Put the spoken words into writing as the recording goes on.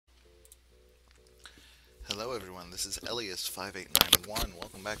Hello everyone, this is Eliott5891.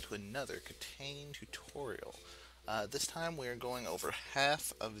 Welcome back to another KTANE tutorial. This time we are going over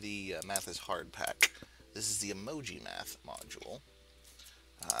half of the Math is Hard pack. This is the Emoji Math module.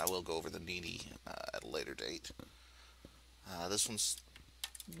 I will go over the needy at a later date. This one's,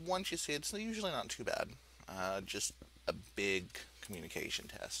 once you see it, it's usually not too bad. Just a big communication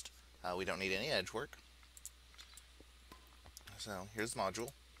test. We don't need any edge work. So here's the module.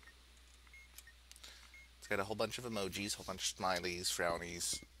 It's got a whole bunch of emojis, a whole bunch of smileys,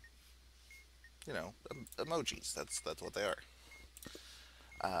 frownies, you know, emojis. That's what they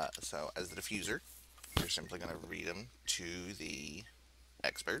are. So as the diffuser, you're simply going to read them to the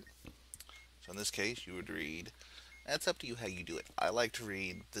expert. So in this case, you would read, and it's up to you how you do it. I like to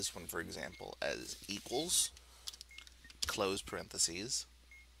read this one, for example, as equals, close parentheses,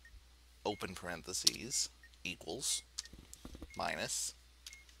 open parentheses, equals, minus,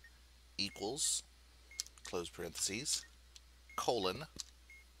 equals, close parentheses, colon,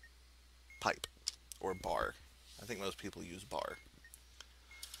 pipe, or bar. I think most people use bar.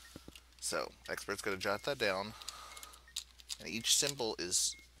 So, expert's going to jot that down, and each symbol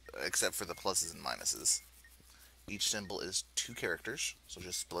is, except for the pluses and minuses, each symbol is 2 characters, so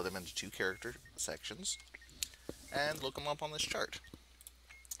just split them into 2 character sections, and look them up on this chart.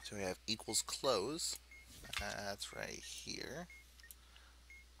 So we have equals close, that's right here,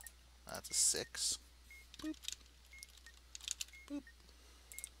 that's a 6, boop, boop,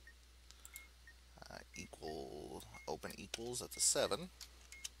 equal, open equals, that's a 7,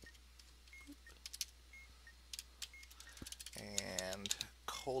 and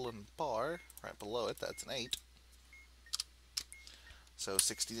colon bar, right below it, that's an 8. So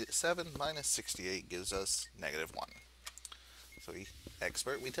 67 minus 68 gives us negative 1. So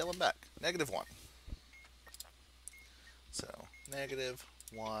expert, we tell him back, negative 1. So negative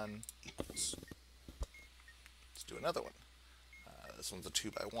 1 equals. Let's do another one. This one's a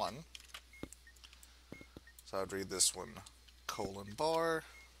 2 by 1. So I'd read this one, colon bar,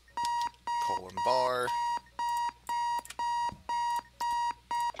 colon bar,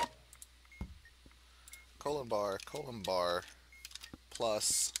 colon bar,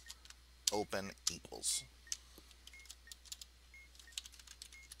 plus open equals.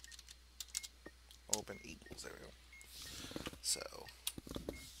 Open equals, there we go. So,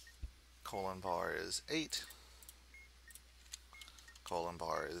 colon bar is 8, colon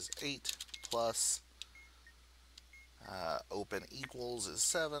bar is 8, plus open equals is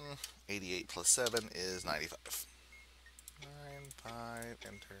 7, 88 plus 7 is 95. 95,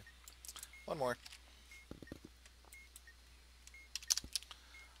 enter. One more.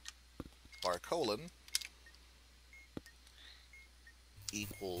 Bar colon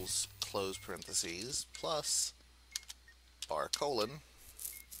equals close parentheses plus bar colon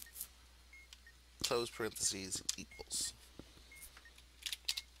close parentheses equals.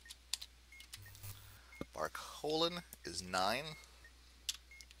 Bar colon is 9,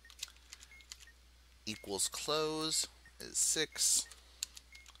 equals close is 6,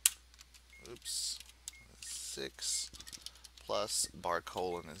 oops, 6, plus bar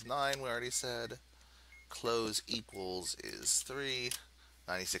colon is 9, we already said, close equals is 3,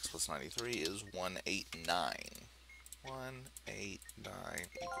 96 plus 93 is 189. 189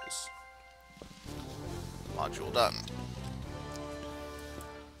 equals. Module done.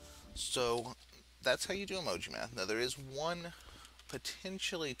 So that's how you do emoji math. Now there is one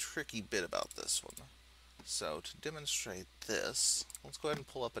potentially tricky bit about this one. So to demonstrate this, let's go ahead and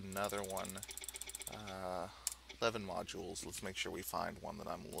pull up another one. 11 modules. Let's make sure we find one that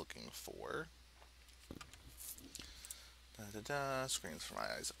I'm looking for. Screens for my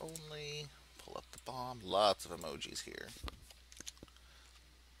eyes only. Pull up the bomb. Lots of emojis here.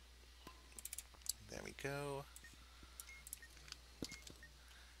 There we go.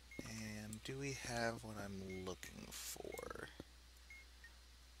 And do we have what I'm looking for?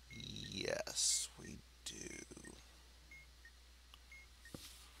 Yes, we do.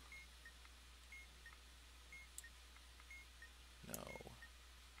 No.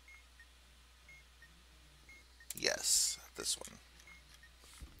 Yes, this one.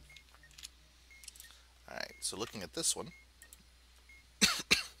 Alright, so looking at this one,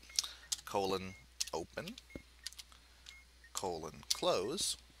 colon open, colon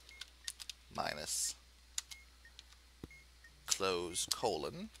close, minus close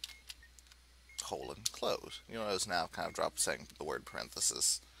colon, colon close. You notice now I've kind of dropped saying the word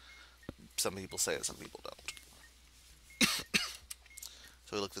parenthesis. Some people say it, some people don't.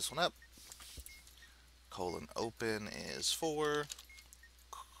 So we look this one up. Colon open is 4,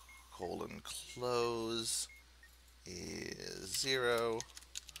 colon close is 0,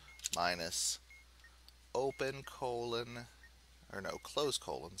 minus open colon, or no, close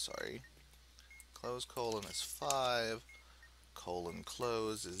colon, sorry. Close colon is 5, colon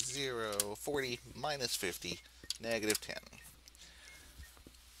close is 0, 40 minus 50, negative 10.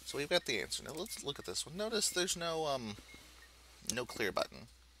 So we've got the answer. Now let's look at this one. Notice there's no clear button.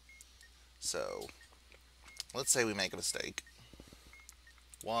 So let's say we make a mistake.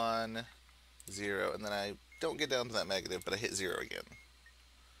 1, 0, and then I don't get down to that negative, but I hit 0 again.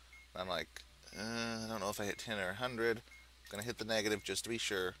 I'm like, I don't know if I hit 10 or 100. I'm going to hit the negative just to be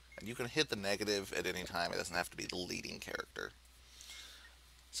sure. And you can hit the negative at any time. It doesn't have to be the leading character.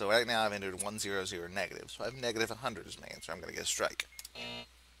 So right now I've entered 100 negative. So I have negative 100 as my answer. I'm going to get a strike.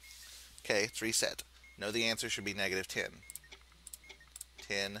 Okay, it's reset. No, the answer should be negative 10.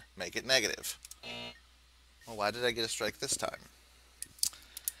 10, make it negative. Well, why did I get a strike this time?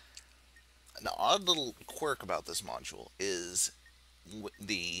 An odd little quirk about this module is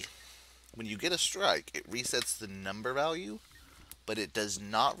when you get a strike, it resets the number value, but it does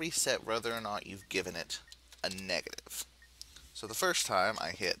not reset whether or not you've given it a negative. So the first time I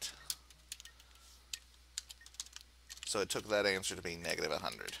hit, so it took that answer to be negative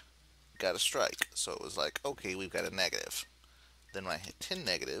 100. Got a strike, so it was like, okay, we've got a negative. Then when I hit 10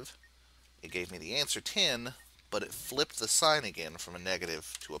 negative, it gave me the answer 10, but it flipped the sign again from a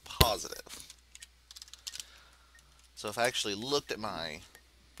negative to a positive. So if I actually looked at my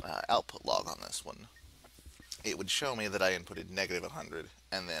output log on this one, it would show me that I inputted negative 100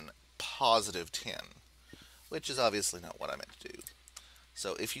 and then positive 10, which is obviously not what I meant to do.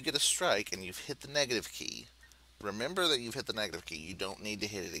 So if you get a strike and you've hit the negative key, remember that you've hit the negative key. You don't need to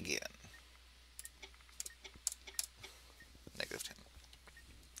hit it again. Negative 10.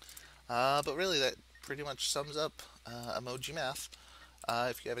 But really, that pretty much sums up emoji math.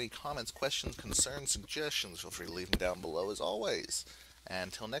 If you have any comments, questions, concerns, suggestions, feel free to leave them down below as always.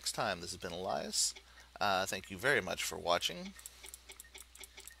 And until next time, this has been Elias. Thank you very much for watching.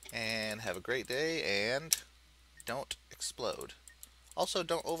 And have a great day, and don't explode. Also,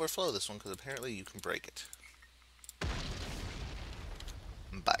 don't overflow this one, because apparently you can break it.